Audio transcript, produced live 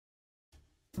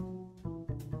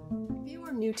If you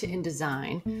are new to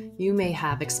InDesign, you may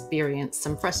have experienced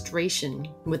some frustration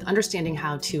with understanding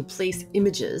how to place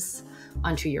images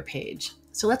onto your page.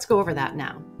 So let's go over that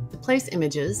now. To place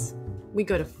images, we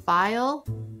go to File,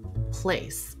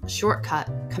 Place, shortcut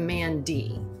Command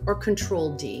D or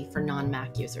Control D for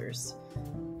non-Mac users.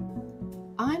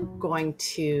 I'm going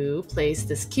to place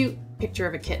this cute picture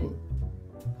of a kitten.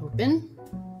 Open.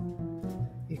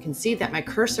 You can see that my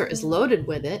cursor is loaded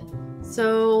with it,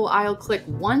 so I'll click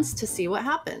once to see what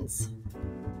happens.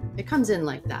 It comes in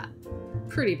like that,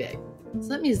 pretty big. So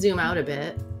let me zoom out a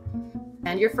bit.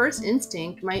 And your first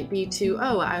instinct might be to,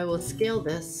 oh, I will scale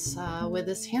this with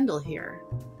this handle here.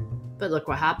 But look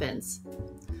what happens.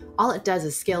 All it does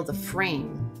is scale the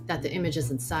frame that the image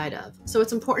is inside of. So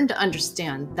it's important to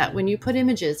understand that when you put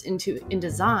images into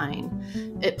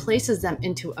InDesign, it places them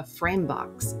into a frame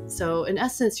box. So in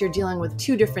essence, you're dealing with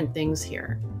two different things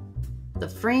here. The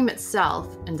frame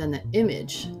itself and then the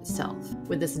image itself.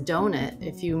 With this donut,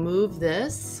 if you move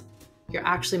this, you're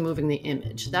actually moving the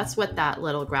image. That's what that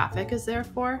little graphic is there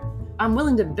for. I'm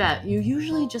willing to bet you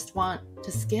usually just want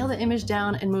to scale the image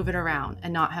down and move it around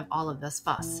and not have all of this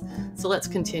fuss. So let's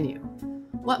continue.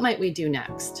 What might we do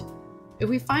next? If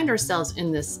we find ourselves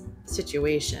in this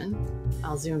situation,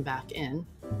 I'll zoom back in.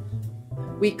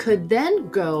 We could then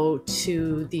go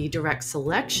to the direct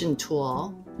selection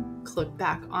tool, click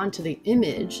back onto the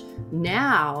image.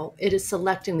 Now it is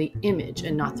selecting the image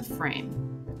and not the frame.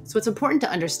 So it's important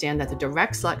to understand that the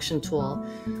direct selection tool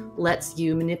lets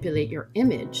you manipulate your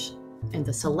image and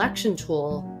the selection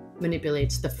tool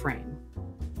manipulates the frame.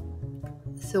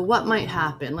 So what might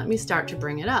happen? Let me start to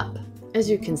bring it up. As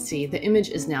you can see, the image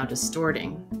is now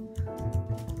distorting.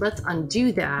 Let's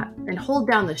undo that and hold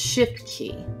down the Shift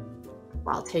key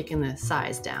while taking the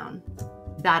size down.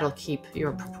 That'll keep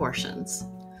your proportions.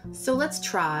 So let's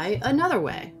try another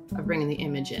way of bringing the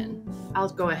image in. I'll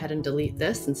go ahead and delete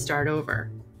this and start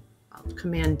over. I'll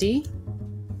Command D,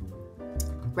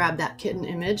 grab that kitten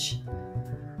image,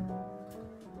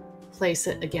 place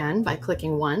it again by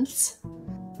clicking once.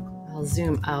 I'll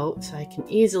zoom out so I can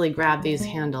easily grab these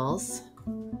handles.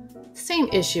 Same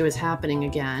issue is happening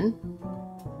again.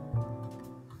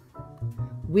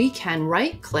 We can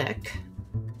right-click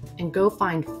and go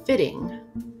find Fitting.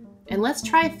 And let's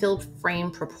try Filled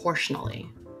Frame Proportionally.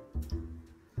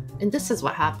 And this is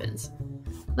what happens.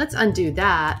 Let's undo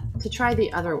that to try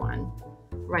the other one.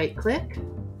 Right-click,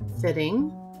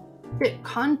 Fitting, Fit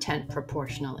Content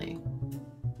Proportionally.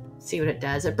 See what it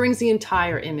does? It brings the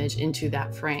entire image into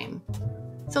that frame.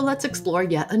 So let's explore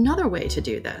yet another way to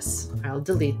do this. I'll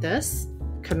delete this,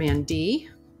 Command D,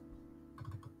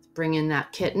 bring in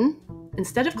that kitten.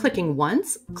 Instead of clicking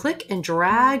once, click and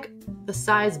drag the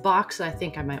size box that I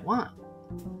think I might want.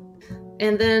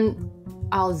 And then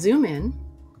I'll zoom in.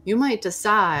 You might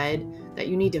decide that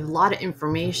you need a lot of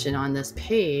information on this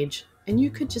page, and you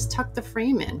could just tuck the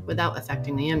frame in without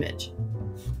affecting the image.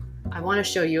 I want to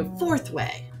show you a fourth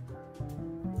way.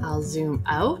 I'll zoom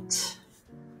out.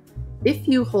 If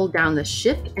you hold down the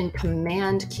Shift and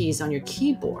Command keys on your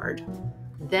keyboard,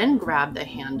 then grab the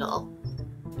handle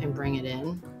and bring it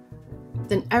in,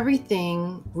 then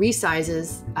everything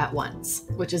resizes at once,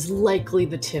 which is likely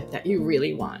the tip that you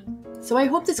really want. So I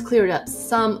hope this cleared up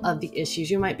some of the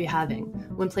issues you might be having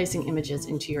when placing images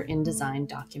into your InDesign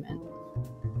document.